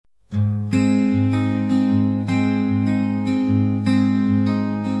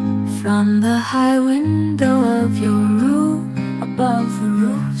From the high window of your room, above the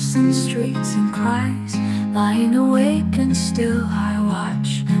roofs and streets and cries, lying awake and still I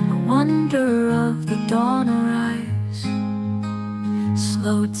watch the wonder of the dawn arise.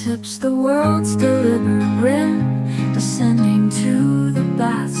 Slow tips the world's deliberate rim, descending to the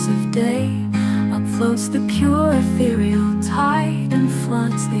baths of day. Up floats the pure ethereal tide and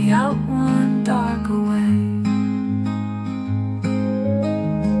floods the outworn dark away.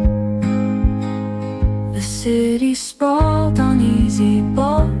 The city sprawled uneasy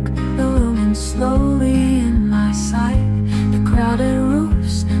bulk, illumined slowly in my sight. The crowded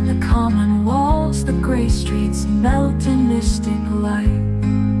roofs, the common walls, the gray streets melt in mystic light.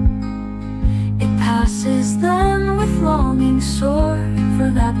 It passes then with longing sore for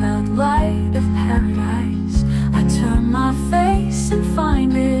that loud light of paradise. I turn my face and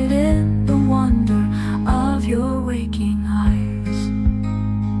find it in the wonder of your waking eyes.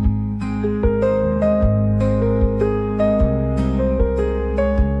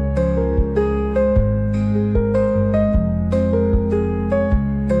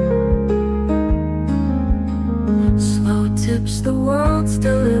 Tips the world's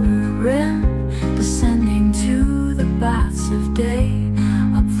deliberate rim, descending to the baths of day.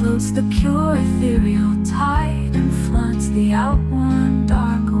 Up floats the pure ethereal tide and floods the outworn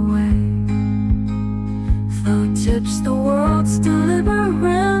dark away. Flow tips the world's deliberate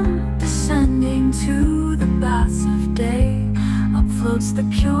rim, descending to the baths of day. Up floats the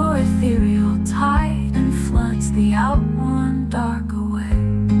pure ethereal tide and floods the outworn dark away.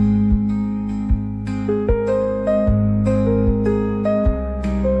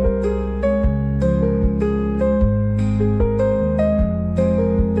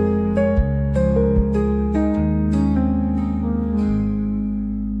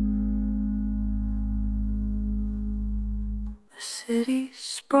 City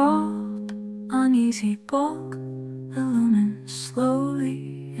sprawled, uneasy bulk, illumined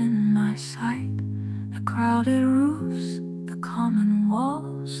slowly in my sight. The crowded roofs, the common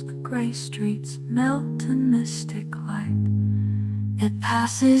walls, the gray streets melt in mystic light. It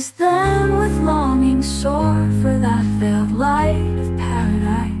passes then with longing sore for that veiled light of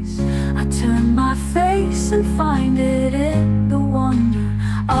paradise. I turn my face and find it in the wonder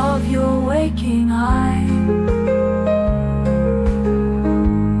of your waking eyes.